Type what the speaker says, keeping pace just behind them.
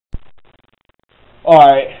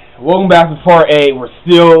Alright, welcome back to part 8. We're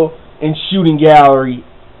still in shooting gallery.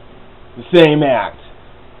 The same act.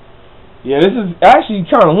 Yeah, this is actually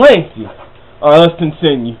kind of lengthy. Alright, let's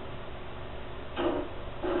continue.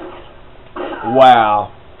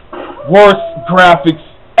 Wow. Worst graphics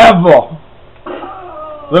ever.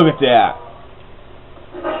 Look at that.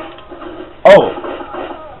 Oh.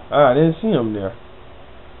 I didn't see him there.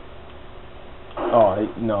 Oh,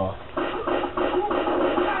 no.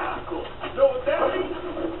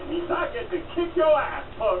 Kick your ass,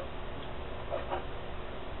 punk.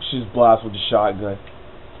 She's blasted with the shotgun.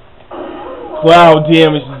 Cloud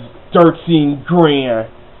damage is 13 grand.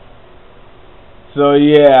 So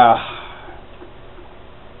yeah,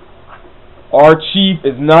 our chief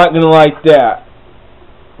is not gonna like that.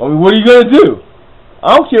 I mean, what are you gonna do?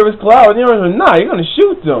 I don't care if it's cloud damage or not. You're gonna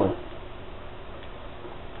shoot them.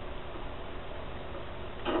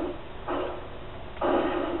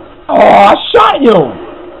 Oh, I shot him.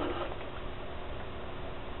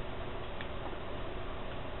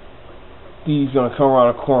 He's gonna come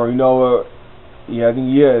around the corner. You know what? Yeah, I think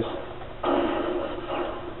he is.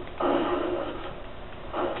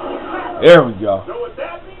 There we go. Know what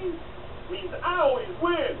that means? Means I always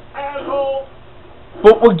win, asshole.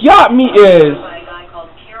 But what got me is,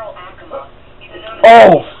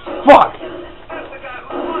 oh fuck!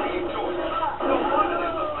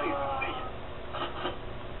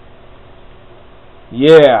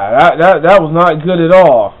 Yeah, that was not good at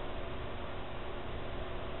all.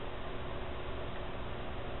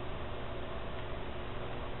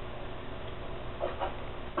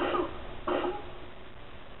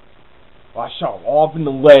 I shot him off in the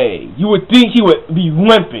leg. You would think he would be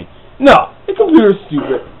limping. No, the computer's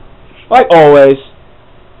stupid. Like always.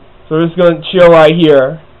 So we're just gonna chill right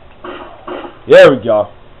here. There we go.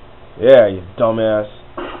 Yeah, you dumbass.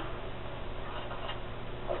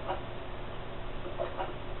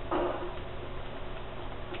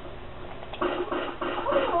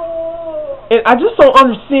 And I just don't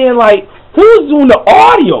understand, like, who's doing the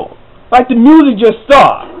audio? Like, the music just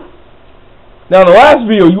stopped. Now, in the last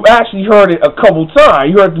video, you actually heard it a couple times.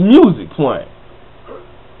 You heard the music playing.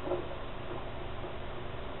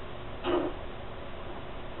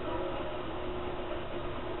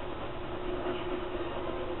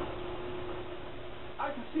 I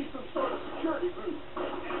can see some sort of security booth.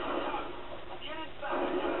 Get inside.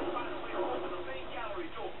 You gotta find a way to open the main gallery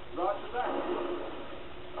door. Roger that.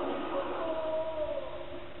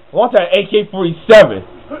 I want that AK-47.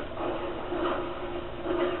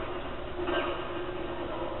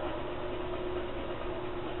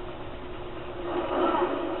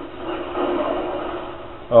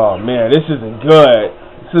 Oh man, this isn't good.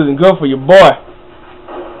 This isn't good for your boy.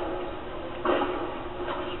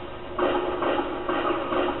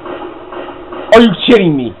 Are you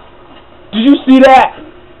kidding me? Did you see that?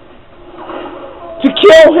 To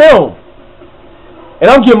kill him. And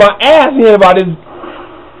I'm getting my ass handed by this.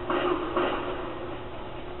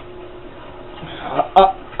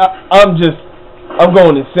 I'm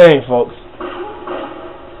going insane, folks.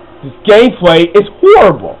 This gameplay is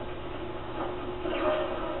horrible.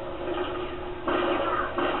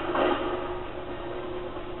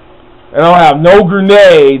 And I don't have no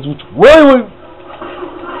grenades, which really would...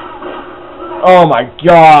 Oh my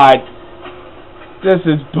god. This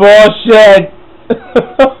is bullshit.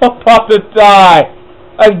 I'm about to die.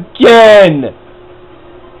 Again.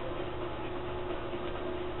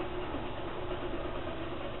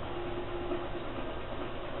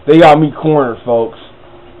 They got me cornered, folks.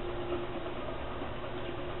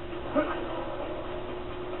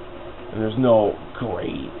 And there's no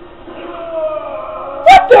grade.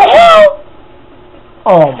 What the hell?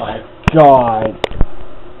 Oh my god.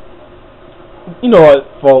 You know what,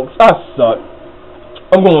 folks? I suck.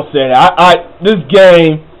 I'm gonna say that. This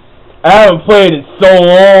game, I haven't played it so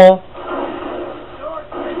long.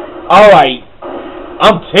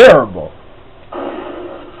 I'm terrible.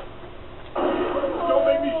 Don't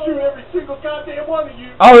make me shoot every single goddamn one of you.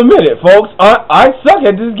 I'll admit it, folks. I suck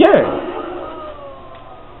at this game.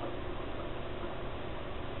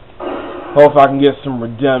 Hope I can get some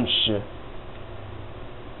redemption.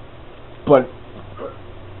 But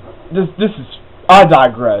this is, I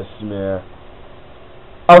digress, man.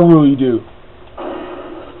 I really do.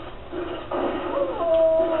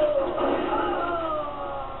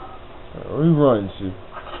 Where are we running to?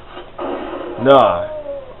 Nah.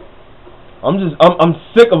 I'm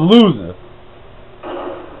sick of losing.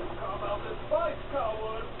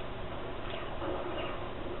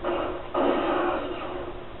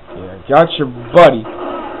 Got your buddy.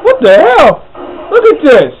 What the hell? Look at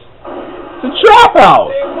this. It's a trap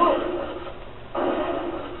house.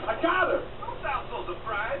 I got her. Don't sound so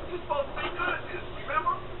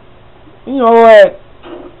You know what?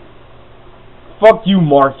 Fuck you,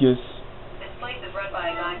 Marcus. This place is run by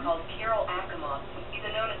a guy called Carol Akimov. He's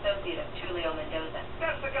a known associate of Tulio Mendoza.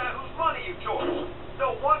 That's the guy whose money you torched.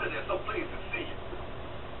 No wonder they're so pleased to see you.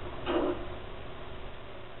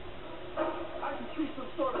 I can see some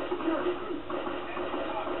sort of security group.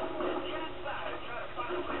 Get inside and try to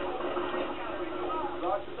find a way to open the main gallery door.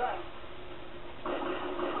 Roger that. You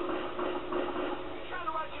trying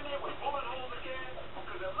to write your name with bullet holes again?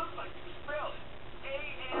 Because it looks like you spelled it.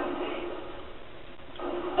 A-M-A.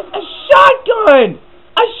 A shotgun!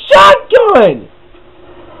 A shotgun!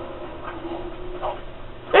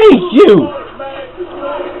 Thank you!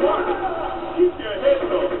 Keep your head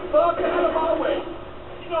low. Fuck out of my way.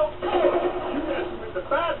 You know, you messing with the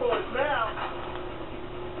bad boys now.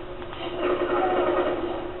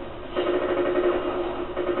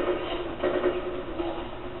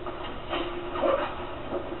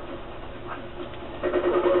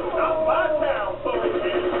 Not my town, folks.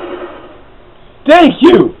 Thank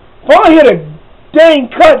you! Finally hit a dang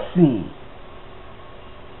cutscene.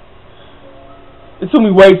 It took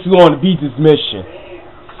me way too long to beat this mission.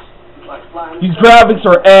 These graphics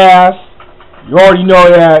are ass. You already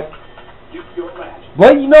know that.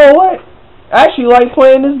 But you know what? I actually like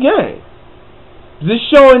playing this game. Just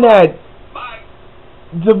showing that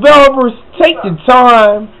developers take the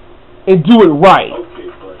time and do it right.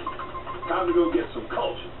 Okay, buddy. Time to go get some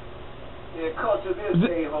culture. Yeah, culture this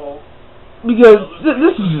a-hole. Because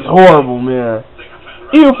this is just horrible, man.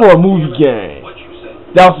 Even for a movie game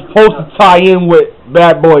that was supposed to tie in with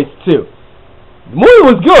Bad Boys 2. The movie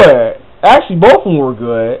was good. Actually, both of them were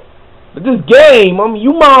good. But this game, I mean,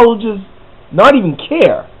 you might as well just not even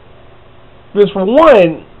care. Because for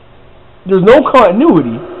one, there's no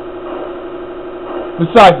continuity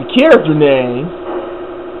besides the character names,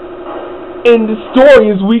 and the story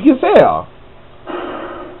is weak as hell.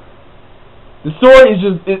 The story is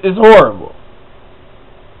just, it's horrible.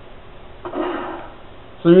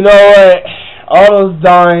 So you know what? All those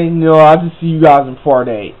dying, you know, I'll just see you guys in part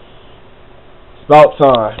 8. It's about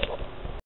time.